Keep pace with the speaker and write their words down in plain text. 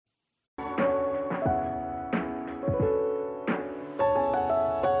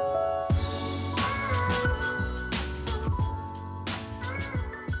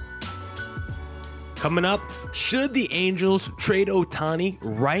Coming up, should the Angels trade Ohtani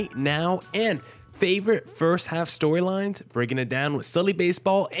right now? And favorite first half storylines, breaking it down with Sully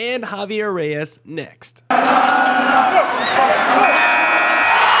Baseball and Javier Reyes next.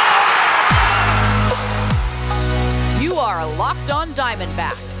 You are Locked On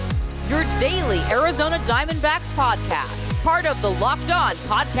Diamondbacks, your daily Arizona Diamondbacks podcast, part of the Locked On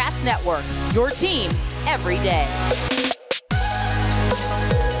Podcast Network, your team every day.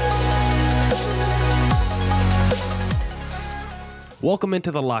 Welcome into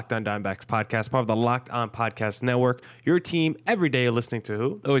the Locked On Diamondbacks podcast, part of the Locked On Podcast Network. Your team every day listening to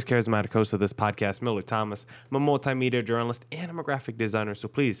who? The always charismatic host of this podcast, Miller Thomas. I'm a multimedia journalist and I'm a graphic designer, so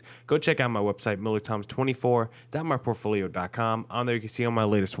please go check out my website, millerthomas24.myportfolio.com. On there you can see all my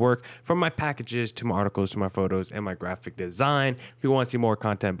latest work, from my packages to my articles to my photos and my graphic design. If you want to see more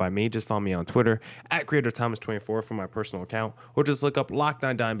content by me, just follow me on Twitter at CreatorThomas24 for my personal account, or just look up Locked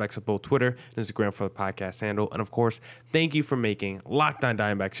On Diamondbacks on both Twitter and Instagram for the podcast handle. And of course, thank you for making Locked On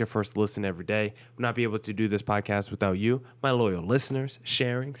Diamondbacks your first listen every day. Would not be able to do this podcast without you, my loyal listeners,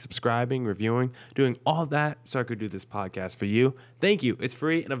 sharing, subscribing, reviewing, doing all that so I could do this podcast for you. Thank you. It's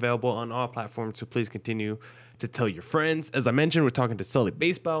free and available on all platforms, so please continue to tell your friends. As I mentioned, we're talking to Sully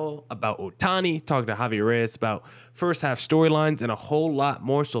Baseball about Ohtani, talking to Javier Reyes about first half storylines, and a whole lot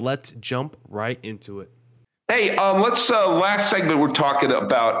more, so let's jump right into it. Hey, let's last segment we're talking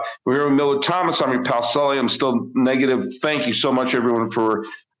about. We're with Miller Thomas. I'm your pal Sully. I'm still negative. Thank you so much, everyone, for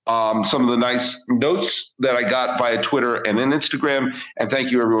some of the nice notes that I got via Twitter and then Instagram. And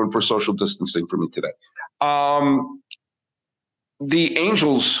thank you, everyone, for social distancing for me today. The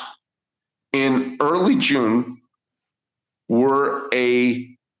Angels in early June were a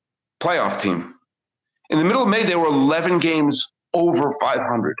playoff team. In the middle of May, they were 11 games over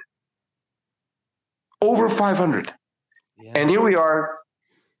 500. Over 500. Yeah. And here we are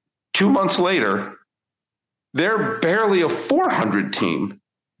 2 months later. They're barely a 400 team.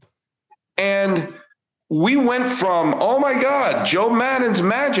 And we went from, oh my God, Joe Maddon's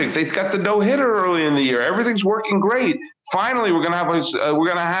magic. They've got the no-hitter early in the year. Everything's working great. Finally, we're gonna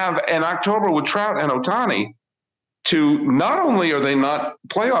have an October with Trout and Ohtani. To not only are they not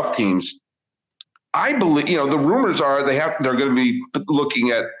playoff teams, I believe, the rumors are they're going to be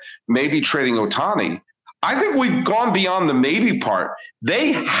looking at maybe trading Ohtani. I think we've gone beyond the maybe part.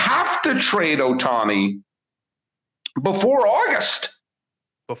 They have to trade Ohtani before August.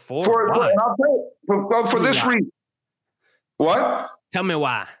 For this reason. What? Tell me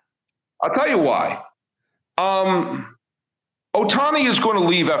why. I'll tell you why. Ohtani is going to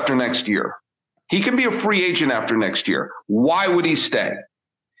leave after next year. He can be a free agent after next year. Why would he stay?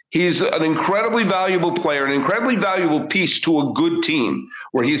 He's an incredibly valuable player, an incredibly valuable piece to a good team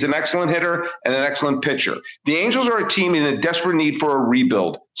where he's an excellent hitter and an excellent pitcher. The Angels are a team in a desperate need for a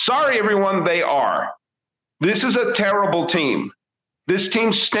rebuild. Sorry, everyone, they are. This is a terrible team. This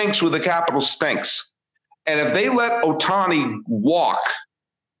team stinks with a capital stinks. And if they let Ohtani walk,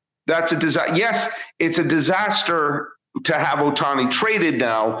 that's a disaster. Yes, it's a disaster to have Ohtani traded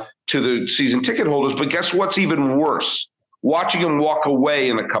now to the season ticket holders, but guess what's even worse? Watching him walk away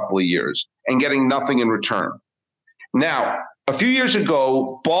in a couple of years and getting nothing in return. Now, a few years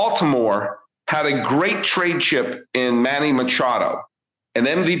ago, Baltimore had a great trade chip in Manny Machado, an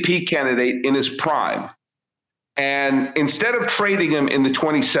MVP candidate in his prime. And instead of trading him in the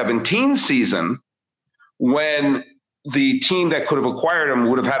 2017 season, when the team that could have acquired him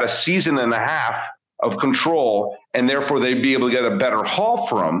would have had a season and a half of control, and therefore they'd be able to get a better haul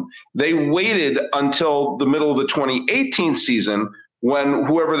for him, they waited until the middle of the 2018 season when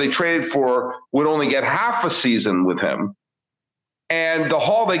whoever they traded for would only get half a season with him. And the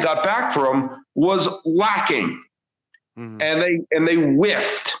haul they got back for him was lacking. Mm-hmm. And they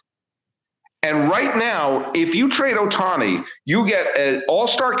whiffed. And right now, if you trade Ohtani, you get an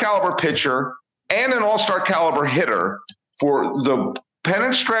all-star caliber pitcher and an all-star caliber hitter for the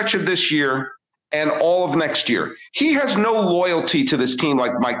pennant stretch of this year and all of next year. He has no loyalty to this team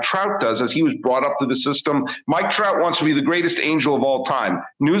like Mike Trout does, as he was brought up through the system. Mike Trout wants to be the greatest Angel of all time.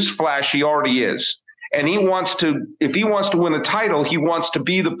 Newsflash, he already is. And he wants to, if he wants to win a title, he wants to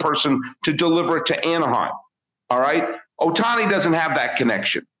be the person to deliver it to Anaheim. All right? Ohtani doesn't have that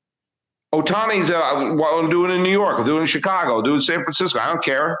connection. Ohtani's, I'm doing it in New York, I'm doing it in Chicago, I'm doing it in San Francisco. I don't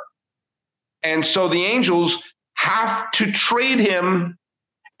care. And so the Angels have to trade him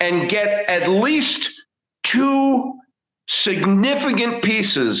and get at least two significant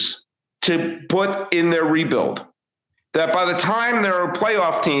pieces to put in their rebuild. That by the time they're a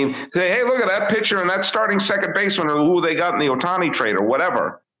playoff team, say, hey, look at that pitcher and that starting second baseman or who they got in the Ohtani trade or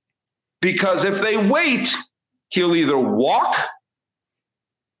whatever. Because if they wait, he'll either walk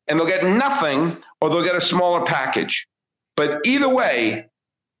and they'll get nothing, or they'll get a smaller package. But either way,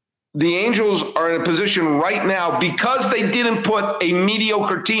 the Angels are in a position right now because they didn't put a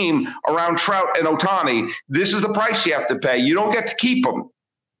mediocre team around Trout and Ohtani. This is the price you have to pay. You don't get to keep them.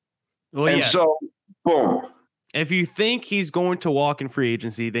 Well, and so, boom. If you think he's going to walk in free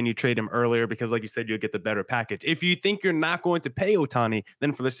agency, then you trade him earlier because, like you said, you'll get the better package. If you think you're not going to pay Ohtani,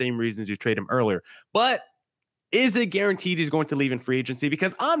 then for the same reasons, you trade him earlier. But is it guaranteed he's going to leave in free agency?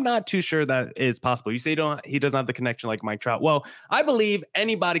 Because I'm not too sure that is possible. You say he doesn't have the connection like Mike Trout. Well, I believe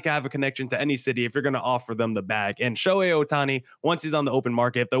anybody can have a connection to any city if you're going to offer them the bag. And Shohei Ohtani, once he's on the open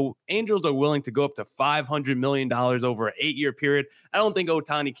market, if the Angels are willing to go up to $500 million over an 8-year period, I don't think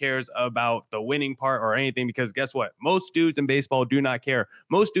Ohtani cares about the winning part or anything, because guess what? Most dudes in baseball do not care.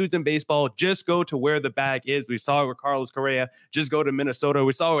 Most dudes in baseball just go to where the bag is. We saw it with Carlos Correa. Just go to Minnesota.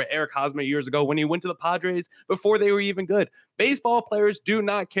 We saw it with Eric Hosmer years ago when he went to the Padres before they were even good. Baseball players do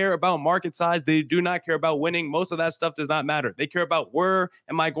not care about market size. They do not care about winning. Most of that stuff does not matter. They care about where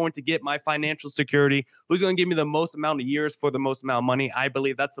am I going to get my financial security? Who's going to give me the most amount of years for the most amount of money? I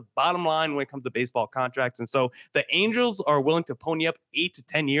believe that's the bottom line when it comes to baseball contracts. And so the Angels are willing to pony up 8 to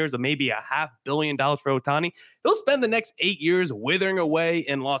 10 years of maybe $500 million for Ohtani. He'll spend the next 8 years withering away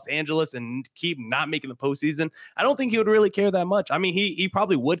in Los Angeles and keep not making the postseason. I don't think he would really care that much. I mean, he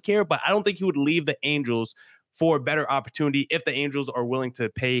probably would care, but I don't think he would leave the Angels for a better opportunity if the Angels are willing to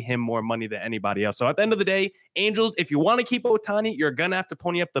pay him more money than anybody else. So at the end of the day, Angels, if you want to keep Ohtani, you're going to have to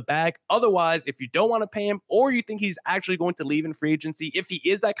pony up the bag. Otherwise, if you don't want to pay him, or you think he's actually going to leave in free agency, if he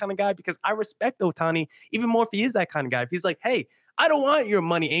is that kind of guy, because I respect Ohtani even more if he is that kind of guy. If he's like, hey, I don't want your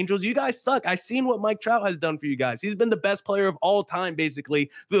money, Angels. You guys suck. I've seen what Mike Trout has done for you guys. He's been the best player of all time, basically,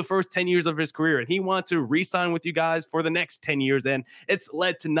 through the first 10 years of his career. And he wants to re-sign with you guys for the next 10 years. And it's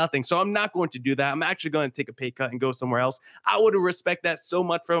led to nothing. So I'm not going to do that. I'm actually going to take a pay cut and go somewhere else. I would respect that so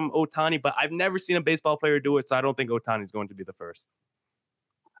much from Ohtani, but I've never seen a baseball player do it. So I don't think Ohtani is going to be the first.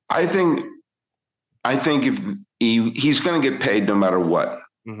 I think if he's going to get paid no matter what.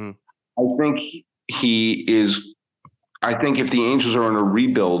 Mm-hmm. I think if the Angels are in a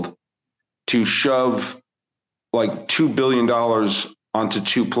rebuild, to shove like $2 billion onto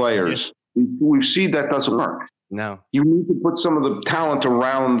two players, we've seen that doesn't work. No. You need to put some of the talent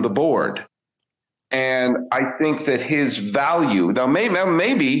around the board. And I think that his value, now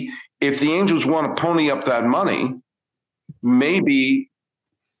maybe if the Angels want to pony up that money, maybe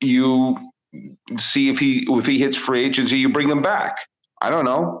you see if he hits free agency, you bring him back. I don't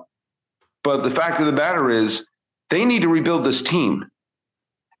know. But the fact of the matter is, they need to rebuild this team,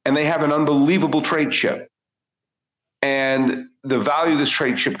 and they have an unbelievable trade chip. And the value of this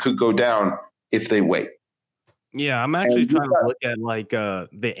trade chip could go down if they wait. Yeah, I'm actually trying to look at like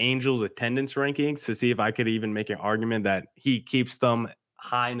the Angels attendance rankings to see if I could even make an argument that he keeps them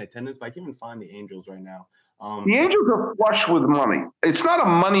high in attendance. But I can't even find the Angels right now. The Angels are flush with money. It's not a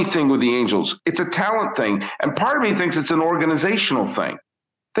money thing with the Angels. It's a talent thing. And part of me thinks it's an organizational thing.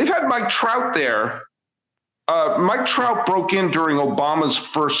 They've had Mike Trout there. Mike Trout broke in during Obama's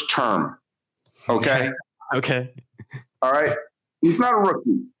first term. Okay. Okay. All right. He's not a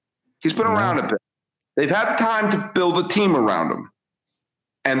rookie. He's been around a bit. They've had time to build a team around him,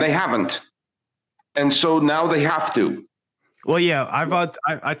 and they haven't. And so now they have to. Well, yeah,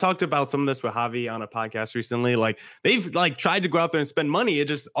 I talked about some of this with Javi on a podcast recently. Like they've tried to go out there and spend money. It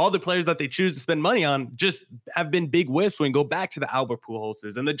just all the players that they choose to spend money on just have been big whiffs. When you go back to the Albert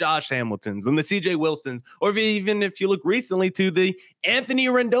Pujols and the Josh Hamiltons and the CJ Wilsons, or even if you look recently to the Anthony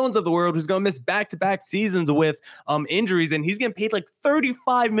Rendones of the world, who's going to miss back-to-back seasons with injuries, and he's getting paid like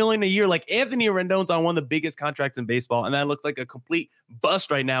 $35 million a year. Like Anthony Rendone's on one of the biggest contracts in baseball, and that looks like a complete bust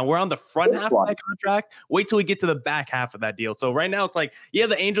right now. We're on the front half of that contract. Wait till we get to the back half of that deal. So right now it's like, yeah,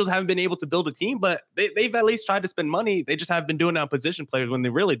 the Angels haven't been able to build a team, but they've at least tried to spend money. They just haven't been doing it on position players when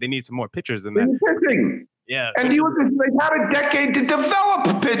they need some more pitchers than that. Pitching. Yeah. And they've had a decade to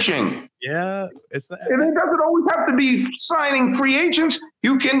develop pitching. Yeah. And it doesn't always have to be signing free agents.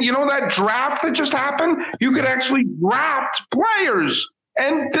 You can, that draft that just happened, you could actually draft players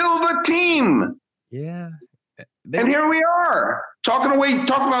and build a team. Yeah. And here we are talking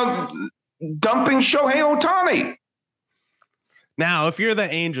about dumping Shohei Ohtani. Now, if you're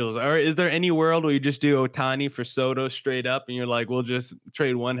the Angels, or is there any world where you just do Ohtani for Soto straight up and you're like, we'll just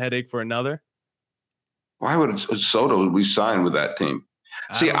trade one headache for another? Why would Soto resign with that team?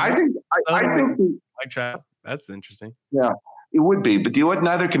 I think that's interesting. Yeah, it would be. But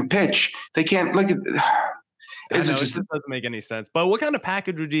neither can pitch. They can't look at It just doesn't make any sense. But what kind of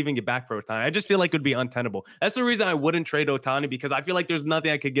package would you even get back for Ohtani? I just feel like it would be untenable. That's the reason I wouldn't trade Ohtani, because I feel like there's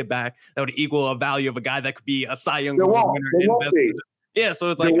nothing I could get back that would equal a value of a guy that could be a Cy Young winner. Yeah,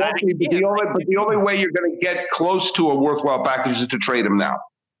 so it's There like won't be, but the only way you're going to get close to a worthwhile package is to trade him now,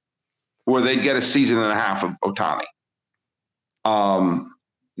 where they'd get a season and a half of Ohtani.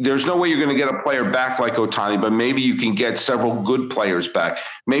 There's no way you're going to get a player back like Ohtani, but maybe you can get several good players back.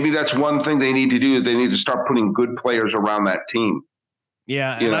 Maybe that's one thing they need to do. They need to start putting good players around that team.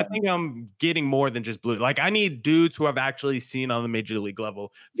 Yeah, and I think I'm getting more than just blue. Like, I need dudes who have actually seen on the major league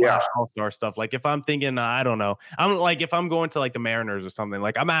level flash all-star stuff. Like, if I'm thinking, I don't know, I'm like, if I'm going to like the Mariners or something,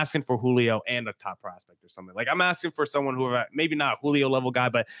 like I'm asking for Julio and a top prospect or something. Like, I'm asking for someone who maybe not Julio level guy,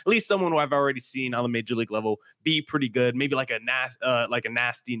 but at least someone who I've already seen on the major league level be pretty good. Maybe like a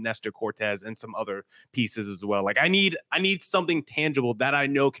nasty Nestor Cortez and some other pieces as well. Like, I need something tangible that I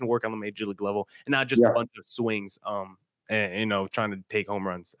know can work on the major league level and not just a bunch of swings. And, trying to take home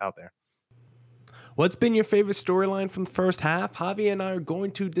runs out there. What's been your favorite storyline from the first half? Javi and I are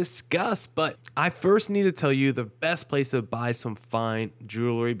going to discuss, but I first need to tell you the best place to buy some fine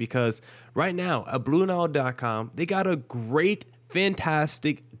jewelry, because right now at BlueNile.com, they got a great,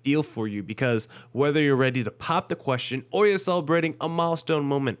 fantastic deal for you, because whether you're ready to pop the question or you're celebrating a milestone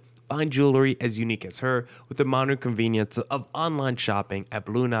moment, find jewelry as unique as her with the modern convenience of online shopping at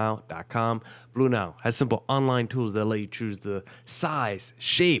BlueNile.com. Blue Nile has simple online tools that let you choose the size,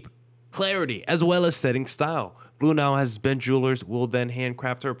 shape, clarity, as well as setting style. Blue Nile has bent jewelers will then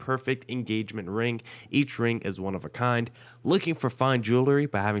handcraft her perfect engagement ring. Each ring is one of a kind. Looking for fine jewelry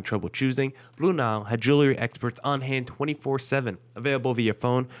but having trouble choosing? Blue Nile had jewelry experts on hand 24/7, available via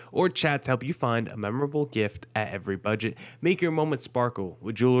phone or chat to help you find a memorable gift at every budget. Make your moment sparkle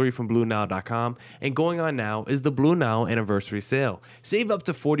with jewelry from BlueNile.com. And going on now is the Blue Nile anniversary sale. Save up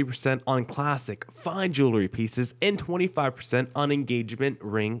to 40% on classic, fine jewelry pieces and 25% on engagement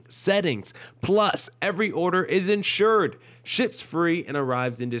ring settings. Plus, every order is insured, ships free, and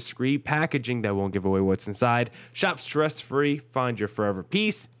arrives in discreet packaging that won't give away what's inside. Shop stress-free, find your forever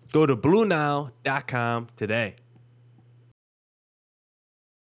piece. Go to BlueNile.com today.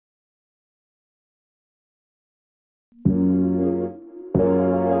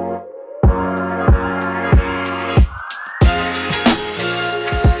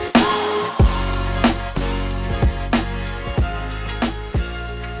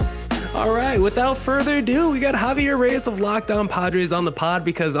 All right, without further ado, we got Javier Reyes of Locked On Padres on the pod,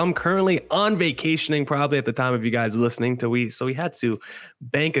 because I'm currently on vacationing probably at the time of you guys listening to so we had to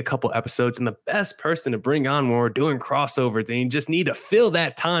bank a couple episodes, and the best person to bring on when we're doing crossovers and you just need to fill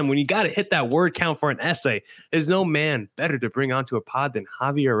that time when you got to hit that word count for an essay. There's no man better to bring onto a pod than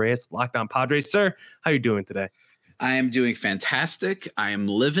Javier Reyes of Locked On Padres. Sir, how you doing today? I am doing fantastic. I am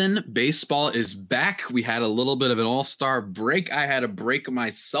living. Baseball is back. We had a little bit of an all-star break. I had a break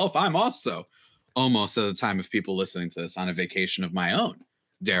myself. I'm also almost at the time of people listening to this on a vacation of my own,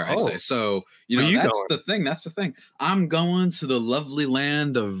 dare I say. So, that's the thing. That's the thing. I'm going to the lovely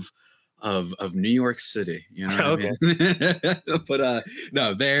land of New York City, you know what I mean? But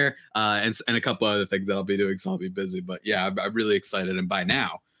no, there and a couple other things that I'll be doing, so I'll be busy. But yeah, I'm really excited. And by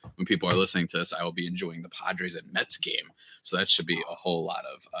now, when people are listening to this, I will be enjoying the Padres and Mets game. So that should be a whole lot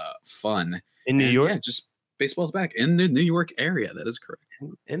of fun. In New York? Yeah, just baseball's back in the New York area. That is correct.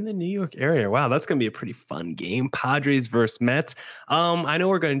 In the New York area. Wow, that's going to be a pretty fun game. Padres versus Mets. I know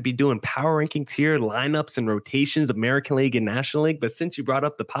we're going to be doing power rankings here, lineups and rotations, American League and National League. But since you brought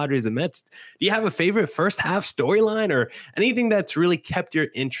up the Padres and Mets, do you have a favorite first half storyline or anything that's really kept your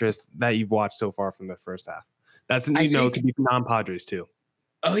interest that you've watched so far from the first half? That's, it could be non-Padres too.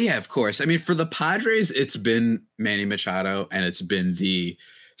 Oh, yeah, of course. I mean, for the Padres, it's been Manny Machado, and it's been the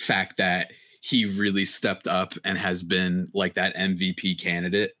fact that he really stepped up and has been like that MVP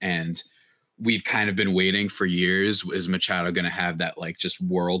candidate. And we've kind of been waiting for years. Is Machado going to have that like just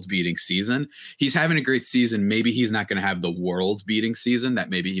world beating season? He's having a great season. Maybe he's not going to have the world beating season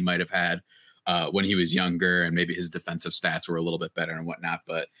that maybe he might have had when he was younger, and maybe his defensive stats were a little bit better and whatnot.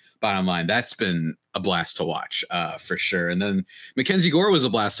 But bottom line, that's been a blast to watch for sure. And then Mackenzie Gore was a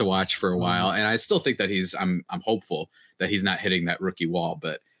blast to watch for a while. And I still think that I'm hopeful that he's not hitting that rookie wall,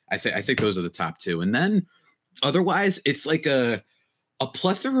 but I think those are the top two. And then otherwise it's like a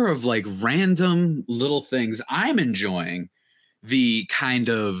plethora of like random little things. I'm enjoying the kind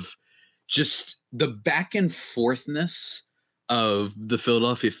of just the back and forthness of the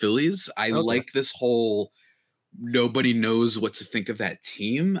Philadelphia Phillies. I like this whole nobody knows what to think of that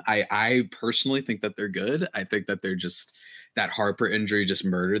team. I personally think that they're good. I think that they're just that Harper injury just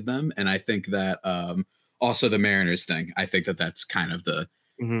murdered them. And I think that also the Mariners thing, I think that that's kind of the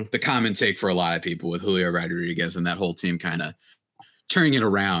common take for a lot of people with Julio Rodriguez and that whole team kind of turning it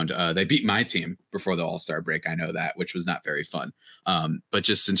around. They beat my team before the All-Star break. I know that, which was not very fun. But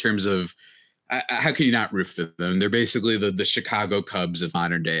just in terms of how can you not root for them? They're basically the Chicago Cubs of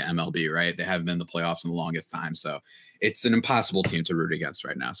modern day MLB, right? They haven't been in the playoffs in the longest time. So it's an impossible team to root against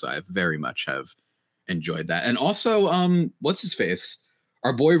right now. So I very much have enjoyed that. And also, what's his face?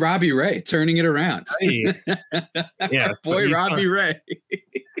 Our boy Robbie Ray turning it around. Hey. Yeah, Our boy Robbie Ray.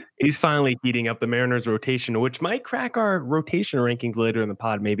 He's finally heating up the Mariners rotation, which might crack our rotation rankings later in the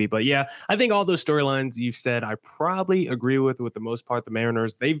pod, maybe. But yeah, I think all those storylines you've said, I probably agree with the most part. The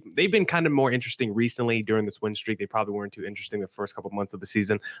Mariners, they've been kind of more interesting recently during this win streak. They probably weren't too interesting the first couple months of the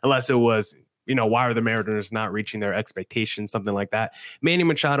season, unless it was, why are the Mariners not reaching their expectations, something like that. Manny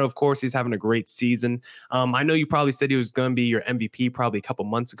Machado, of course, he's having a great season. I know you probably said he was going to be your MVP probably a couple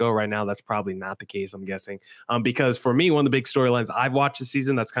months ago. Right now, that's probably not the case, I'm guessing. Because for me, one of the big storylines I've watched this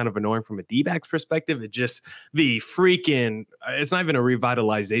season that's kind of annoying from a D-backs perspective, it's just the freaking, it's not even a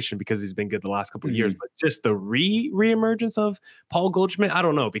revitalization because he's been good the last couple of years, but just the reemergence of Paul Goldschmidt. I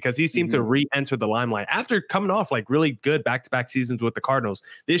don't know, because he seemed to re-enter the limelight after coming off like really good back-to-back seasons with the Cardinals.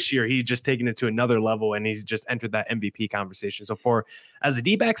 This year, he's just taken it to another level and he's just entered that MVP conversation. So as a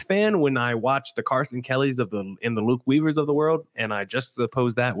D-backs fan, when I watch the Carson Kellys and the Luke Weavers of the world, and I just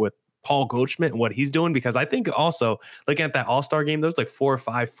suppose that with Paul Goldschmidt and what he's doing, because I think also looking at that All-Star game, there's like 4 or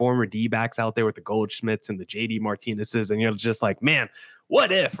 5 former D-backs out there with the Goldschmidts and the JD Martinez's, and you're just like, man,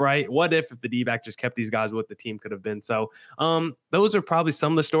 what if, right? What if the D-back just kept these guys, what the team could have been? So those are probably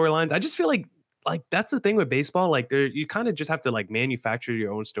some of the storylines. I just feel like that's the thing with baseball. Like you kind of just have to like manufacture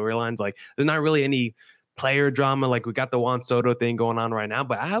your own storylines. Like there's not really any player drama. Like we got the Juan Soto thing going on right now,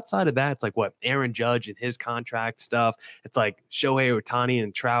 but outside of that, it's like what Aaron Judge and his contract stuff. It's like Shohei Ohtani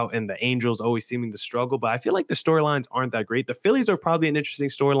and Trout and the Angels always seeming to struggle. But I feel like the storylines aren't that great. The Phillies are probably an interesting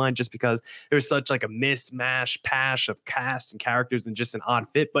storyline just because there's such like a pash of cast and characters and just an odd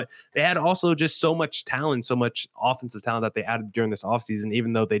fit. But they had also just so much talent, so much offensive talent that they added during this offseason,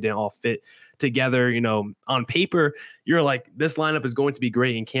 even though they didn't all fit together. On paper, you're like, this lineup is going to be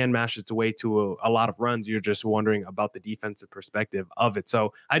great and can mash its way to a lot of runs. You're just wondering about the defensive perspective of it.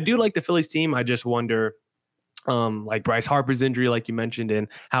 So I do like the Phillies team. I just wonder, like Bryce Harper's injury, like you mentioned, and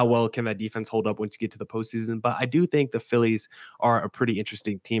how well can that defense hold up once you get to the postseason. But I do think the Phillies are a pretty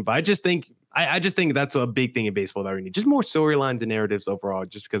interesting team. But I just think that's a big thing in baseball that we need, just more storylines and narratives overall,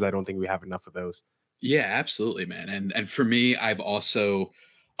 just because I don't think we have enough of those. Yeah, absolutely, man. And for me,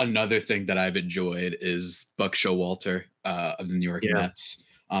 another thing that I've enjoyed is Buck Showalter of the New York Mets.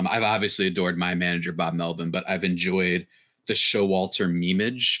 I've obviously adored my manager, Bob Melvin, but I've enjoyed the Showalter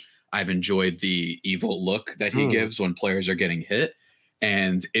memeage. I've enjoyed the evil look that he gives when players are getting hit.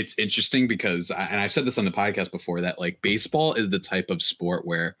 And it's interesting because, and I've said this on the podcast before, that like baseball is the type of sport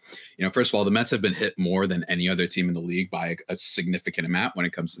where, first of all, the Mets have been hit more than any other team in the league by a significant amount when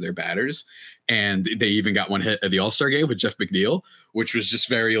it comes to their batters. And they even got one hit at the All-Star game with Jeff McNeil, which was just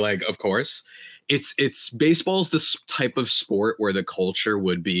very like, of course. It's baseball's this type of sport where the culture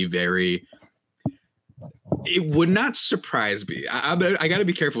would be very, it would not surprise me. I got to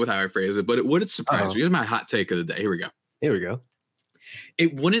be careful with how I phrase it, but it wouldn't surprise me. Here's my hot take of the day. Here we go.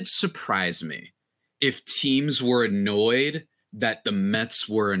 It wouldn't surprise me if teams were annoyed that the Mets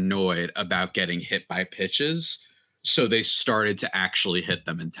were annoyed about getting hit by pitches, so they started to actually hit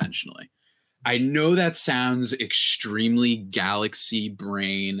them intentionally. I know that sounds extremely galaxy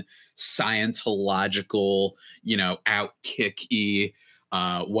brain, Scientological, outkicky,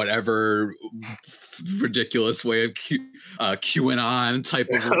 whatever ridiculous way of QAnon type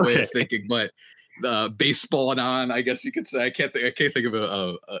of way of thinking, but baseball and on, I guess you could say. I can't think of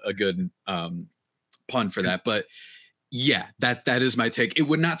a good pun for that, but yeah, that is my take. It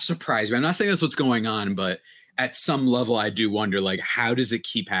would not surprise me. I'm not saying that's what's going on, but at some level, I do wonder, like, how does it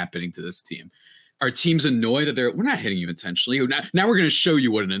keep happening to this team? Are teams annoyed that we're not hitting you intentionally? Now we're going to show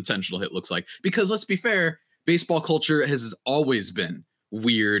you what an intentional hit looks like. Because let's be fair, baseball culture has always been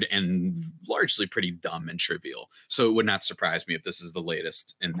weird and largely pretty dumb and trivial. So it would not surprise me if this is the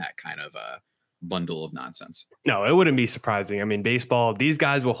latest in that kind of bundle of nonsense. No, it wouldn't be surprising. I mean, baseball, these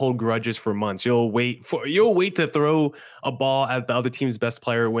guys will hold grudges for months. You'll wait to throw a ball at the other team's best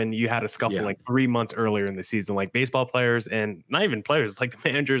player when you had a scuffle like 3 months earlier in the season. Like baseball players, and not even players, like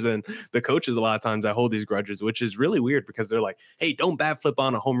the managers and the coaches, a lot of times that hold these grudges, which is really weird because they're like, hey, don't bat flip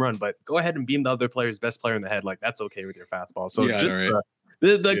on a home run, but go ahead and beam the other player's best player in the head. Like that's okay with your fastball. So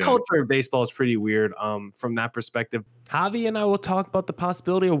the culture of baseball is pretty weird from that perspective. Javi and I will talk about the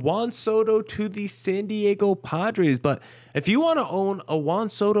possibility of Juan Soto to the San Diego Padres. But if you want to own a Juan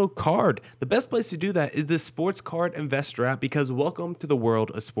Soto card, the best place to do that is the Sports Card Investor app, because welcome to the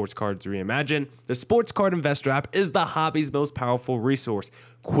world of sports cards reimagined. The Sports Card Investor app is the hobby's most powerful resource.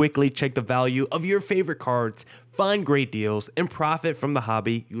 Quickly check the value of your favorite cards, find great deals, and profit from the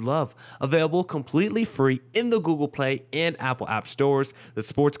hobby you love. Available completely free in the Google Play and Apple App Stores, the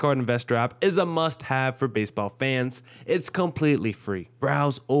Sports Card Investor app is a must-have for baseball fans. It's completely free.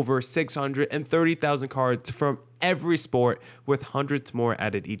 Browse over 630,000 cards from every sport with hundreds more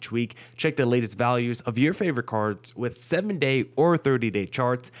added each week. Check the latest values of your favorite cards with 7-day or 30-day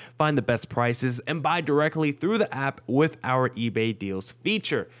charts. Find the best prices and buy directly through the app with our eBay Deals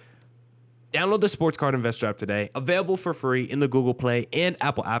feature. Download the Sports Card Investor app today, available for free in the Google Play and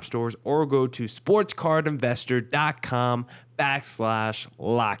Apple App Stores, or go to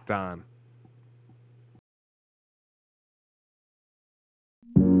sportscardinvestor.com/lockedon.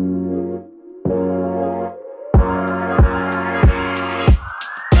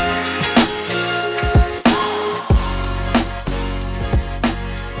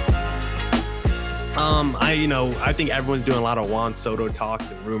 I think everyone's doing a lot of Juan Soto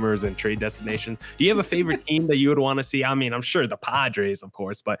talks and rumors and trade destination. Do you have a favorite team that you would want to see? I mean, I'm sure the Padres, of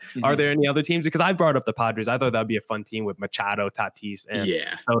course, but are there any other teams? Because I brought up the Padres. I thought that'd be a fun team with Machado, Tatis, and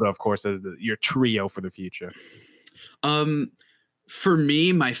Soto, of course, as your trio for the future. For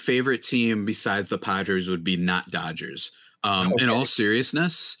me, my favorite team besides the Padres would be not Dodgers. In all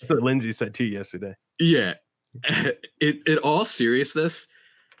seriousness, that's what Lindsay said too yesterday. Yeah, in all seriousness,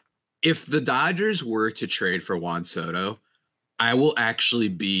 if the Dodgers were to trade for Juan Soto, I will actually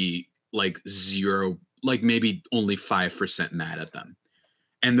be like maybe only 5% mad at them.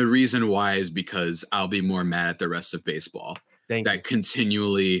 And the reason why is because I'll be more mad at the rest of baseball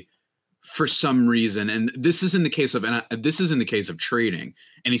continually, for some reason, and this is in the case of trading,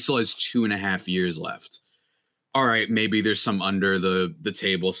 and he still has 2.5 years left. All right, maybe there's some under the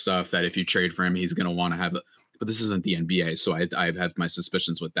table stuff that if you trade for him, he's going to want to have but this isn't the NBA, so I have my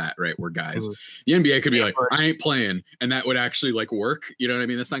suspicions with that, right? Where guys, the NBA could be like, I ain't playing, and that would actually like work. You know what I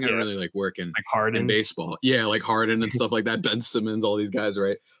mean? That's not gonna really like work in like Harden in baseball. Yeah, like Harden and stuff like that. Ben Simmons, all these guys,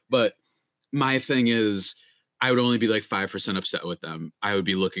 right? But my thing is, I would only be like 5% upset with them. I would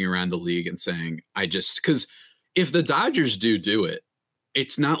be looking around the league and saying, because if the Dodgers do it,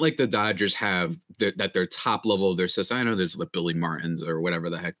 it's not like the Dodgers have that their top level of their system. I know there's like Billy Martins or whatever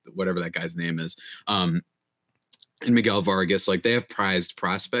that guy's name is. And Miguel Vargas, like they have prized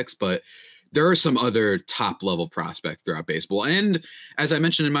prospects, but there are some other top level prospects throughout baseball. And as I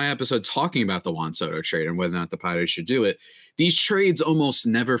mentioned in my episode talking about the Juan Soto trade and whether or not the Padres should do it, these trades almost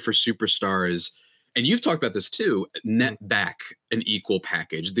never for superstars, and you've talked about this too, net back an equal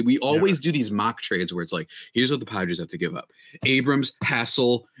package. We always do these mock trades where it's like, here's what the Padres have to give up: Abrams,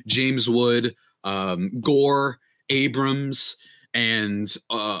 Hassel, James Wood, Gore, Abrams, and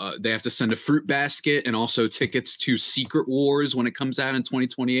they have to send a fruit basket and also tickets to Secret Wars when it comes out in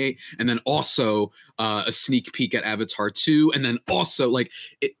 2028, and then also a sneak peek at Avatar 2, and then also like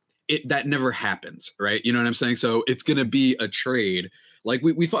it that never happens, right? You know what I'm saying? So it's gonna be a trade. Like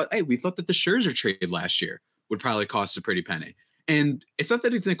we thought that the Scherzer trade last year would probably cost a pretty penny. And it's not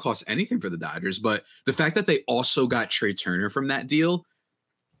that it didn't cost anything for the Dodgers, but the fact that they also got Trey Turner from that deal,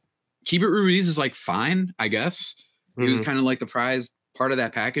 Keibert Ruiz is like fine, I guess. He was kind of like the prize part of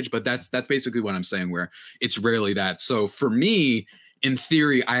that package, but that's basically what I'm saying, where it's rarely that. So for me, in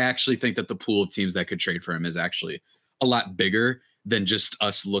theory, I actually think that the pool of teams that could trade for him is actually a lot bigger than just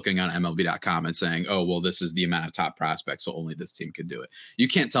us looking on MLB.com and saying, oh, well, this is the amount of top prospects, so only this team could do it. You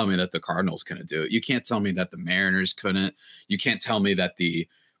can't tell me that the Cardinals couldn't do it. You can't tell me that the Mariners couldn't. You can't tell me that the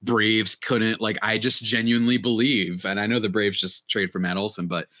Braves couldn't. Like, I just genuinely believe, and I know the Braves just trade for Matt Olson,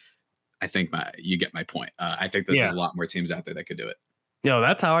 but I think you get my point. I think that there's a lot more teams out there that could do it.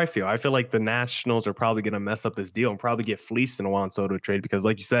 That's how I feel. I feel like the Nationals are probably going to mess up this deal and probably get fleeced in a Juan Soto trade because,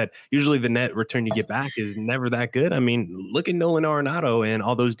 like you said, usually the net return you get back is never that good. I mean, look at Nolan Arenado and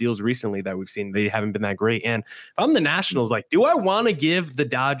all those deals recently that we've seen. They haven't been that great. And if I'm the Nationals, like, do I want to give the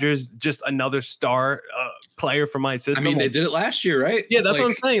Dodgers just another star player for my system? I mean, they did it last year, right? Yeah, that's what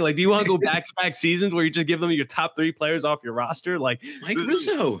I'm saying. Like, do you want to go back-to-back seasons where you just give them your top 3 players off your roster? Like Mike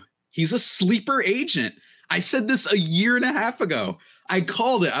Rizzo, he's a sleeper agent. I said this a year and a half ago. I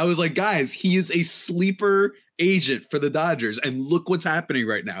called it. I was like, guys, he is a sleeper agent for the Dodgers. And look what's happening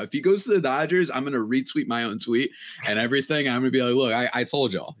right now. If he goes to the Dodgers, I'm going to retweet my own tweet and everything. I'm going to be like, look, I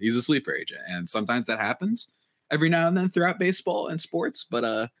told y'all he's a sleeper agent. And sometimes that happens every now and then throughout baseball and sports.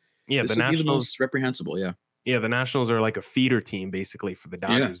 But yeah, the Nationals, the most reprehensible. Yeah. Yeah, the Nationals are like a feeder team basically for the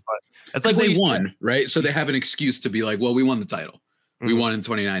Dodgers. Yeah. But it's like they won, right? So they have an excuse to be like, well, we won the title. Mm-hmm. We won in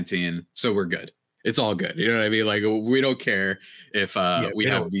 2019, so we're good. It's all good. You know what I mean? Like, we don't care if we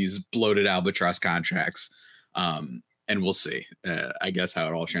have these bloated albatross contracts. And we'll see, I guess, how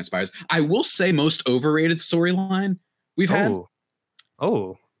it all transpires. I will say most overrated storyline we've had.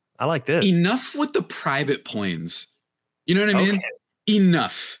 Oh, I like this. Enough with the private planes. You know what I mean? Okay.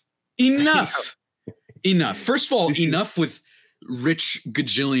 Enough. First of all, enough with rich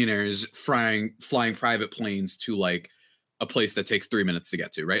gajillionaires flying private planes to like a place that takes 3 minutes to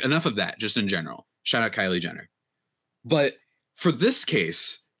get to, right? Enough of that, just in general. Shout out Kylie Jenner. But for this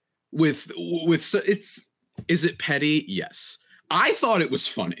case, is it petty? Yes. I thought it was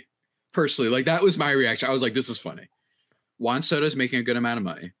funny. Personally, like that was my reaction. I was like, this is funny. Juan Soto's making a good amount of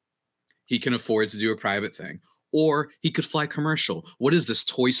money. He can afford to do a private thing. Or he could fly commercial. What is this,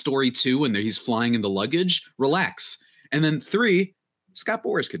 Toy Story 2 and he's flying in the luggage? Relax. And then 3, Scott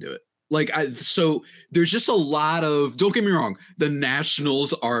Boras could do it. So there's just a lot of, don't get me wrong, the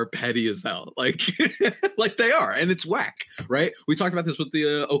Nationals are petty as hell. Like, like they are, and it's whack, right? We talked about this with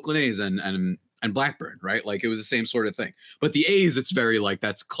the Oakland A's and Blackburn, right? Like it was the same sort of thing. But the A's, it's very like,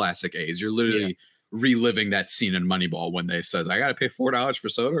 that's classic A's. You're literally reliving that scene in Moneyball when they says, I got to pay $4 for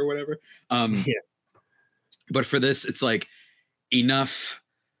soda or whatever. But for this, it's like enough.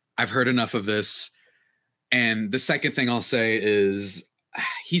 I've heard enough of this. And the second thing I'll say is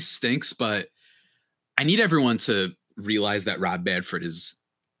he stinks, but I need everyone to realize that Rob Manfred is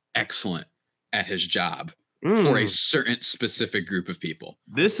excellent at his job for a certain specific group of people.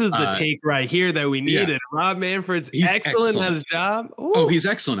 This is the take right here that we needed. Rob Manfred's excellent at his job. Ooh. Oh, he's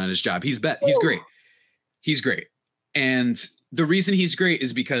excellent at his job. He's great. He's great. And the reason he's great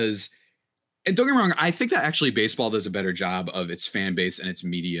is because, and don't get me wrong, I think that actually baseball does a better job of its fan base and its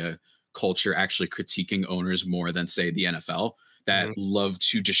media culture actually critiquing owners more than, say, the NFL that love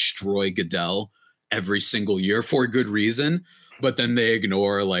to destroy Goodell every single year for good reason. But then they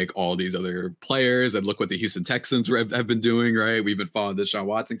ignore like all these other players and look what the Houston Texans have been doing, right? We've been following the Deshaun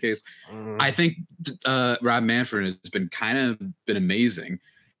Watson case. I think Rob Manfred has been amazing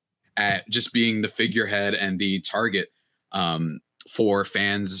at just being the figurehead and the target for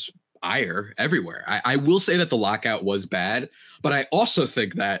fans' ire everywhere. I will say that the lockout was bad, but I also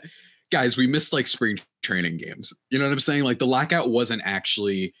think that, guys, we missed like spring training games. You know what I'm saying? Like the lockout wasn't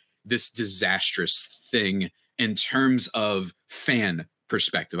actually this disastrous thing in terms of fan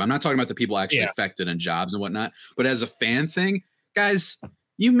perspective. I'm not talking about the people actually affected and jobs and whatnot, but as a fan thing, guys,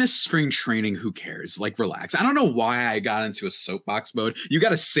 you miss spring training. Who cares? Like, relax. I don't know why I got into a soapbox mode. You got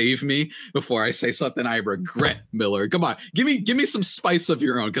to save me before I say something I regret, Miller. Come on, give me some spice of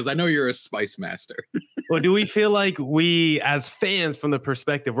your own, because I know you're a spice master. Well, do we feel like we, as fans, from the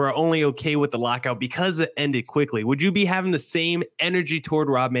perspective, we're only okay with the lockout because it ended quickly? Would you be having the same energy toward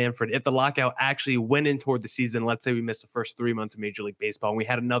Rob Manfred if the lockout actually went in toward the season? Let's say we missed the first 3 months of Major League Baseball and we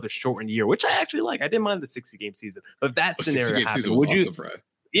had another shortened year, which I actually like. I didn't mind the 60-game season, but if that scenario happened, would you?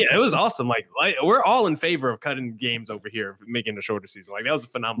 Yeah, it was awesome. Like we're all in favor of cutting games over here, making a shorter season. Like that was a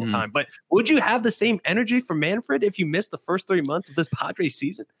phenomenal time. But would you have the same energy for Manfred if you missed the first 3 months of this Padres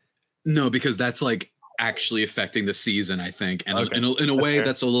season? No, because that's like actually affecting the season, I think, and in a way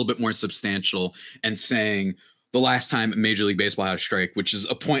that's a little bit more substantial, and saying the last time Major League Baseball had a strike, which is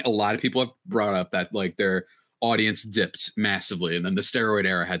a point a lot of people have brought up, that like their audience dipped massively, and then the steroid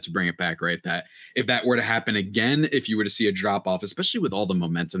era had to bring it back, right? That if that were to happen again, if you were to see a drop off, especially with all the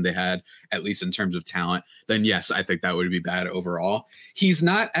momentum they had, at least in terms of talent, then yes, I think that would be bad overall. He's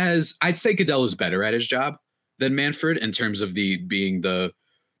not as, I'd say Goodell is better at his job than Manfred in terms of being the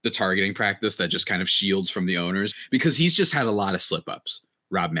targeting practice that just kind of shields from the owners, because he's just had a lot of slip ups,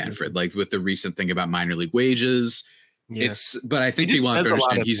 Rob Manfred, like with the recent thing about minor league wages. But I think he wants to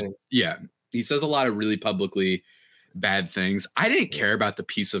understand he says a lot of really publicly bad things. I didn't care about the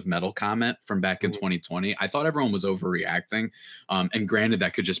piece of metal comment from back in 2020. I thought everyone was overreacting. And granted,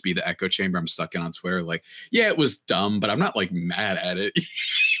 that could just be the echo chamber I'm stuck in on Twitter. Like, yeah, it was dumb, but I'm not like mad at it.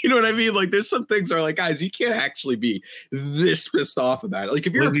 You know what I mean? Like, there's some things that are like, guys, you can't actually be this pissed off about it. Like,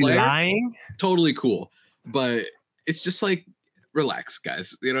 if you're a player, lying? Totally cool. But it's just like, relax,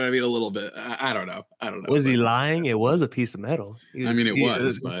 guys. You know what I mean? A little bit. I don't know. Was he lying? It was a piece of metal. It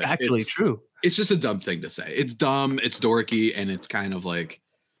was, but actually true. It's just a dumb thing to say. It's dumb. It's dorky, and it's kind of like.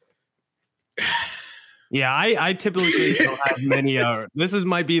 Yeah, I typically don't have many. This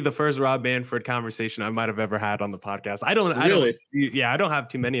might be the first Rob Manfred conversation I might have ever had on the podcast. I don't have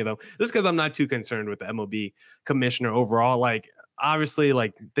too many of them. Just because I'm not too concerned with the MLB commissioner overall. Like, obviously,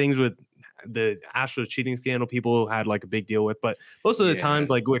 like things with the Astros cheating scandal, people had like a big deal with, but most of the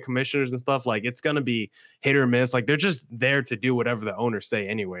times, like with commissioners and stuff, like it's gonna be hit or miss. Like they're just there to do whatever the owners say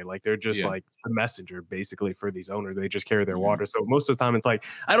anyway. Like they're just like the messenger basically for these owners. They just carry their water. So most of the time it's like,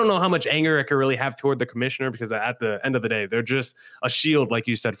 I don't know how much anger I could really have toward the commissioner, because at the end of the day, they're just a shield, like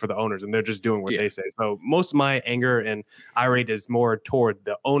you said, for the owners, and they're just doing what they say. So most of my anger and irate is more toward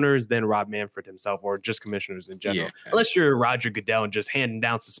the owners than Rob Manfred himself, or just commissioners in general. Unless you're Roger Goodell and just handing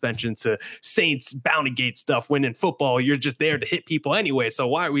down suspension to Saints bounty gate stuff, when in football, you're just there to hit people anyway. So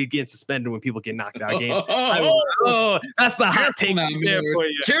why are we getting suspended when people get knocked out of games? That's the hot take there for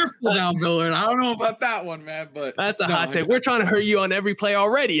you. Careful now, Millard. I don't know about that one, man, but that's a hot take. We're trying to hurt you on every play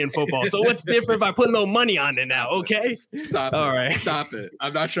already in football. So what's different if I put a little money on it now? Okay, stop. All right, stop it.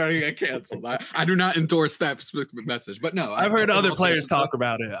 I'm not trying to get canceled. I do not endorse that specific message. But no, I've heard other players talk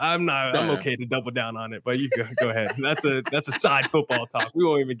about it. I'm okay to double down on it. But you go ahead. That's a side football talk. We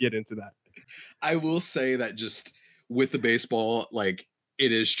won't even get into that. I will say that just with the baseball, like,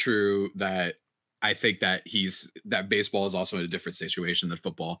 it is true that I think that baseball is also in a different situation than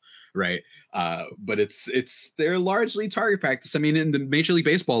football, right? But they're largely target practice. I mean, in the Major League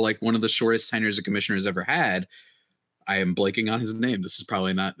Baseball, like, one of the shortest tenures a commissioner's ever had, I am blanking on his name.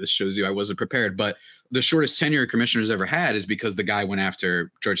 This shows you I wasn't prepared, but the shortest tenure a commissioner's ever had is because the guy went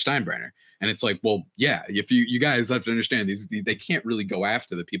after George Steinbrenner. And it's like, well, yeah, if you guys have to understand, they can't really go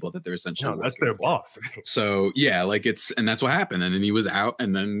after the people that they're essentially that's their boss. So yeah, like, and that's what happened. And then he was out,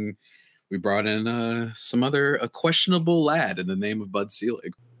 and then we brought in a questionable lad in the name of Bud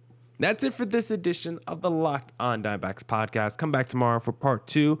Selig. That's it for this edition of the Locked On Diamondbacks podcast. Come back tomorrow for part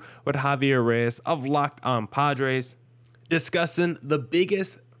 2 with Javier Reyes of Locked On Padres, discussing the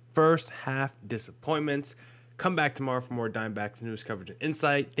biggest first half disappointments. Come back tomorrow for more Diamondbacks news, coverage, and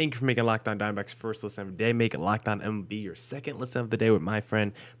insight. Thank you for making Locked On Diamondbacks first listen of the day. Make it Locked On MLB your second listen of the day with my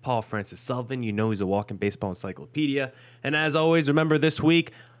friend Paul Francis Sullivan. You know he's a walking baseball encyclopedia. And as always, remember, this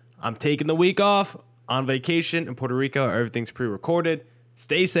week, I'm taking the week off on vacation in Puerto Rico. Everything's pre-recorded.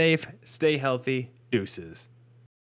 Stay safe, stay healthy. Deuces.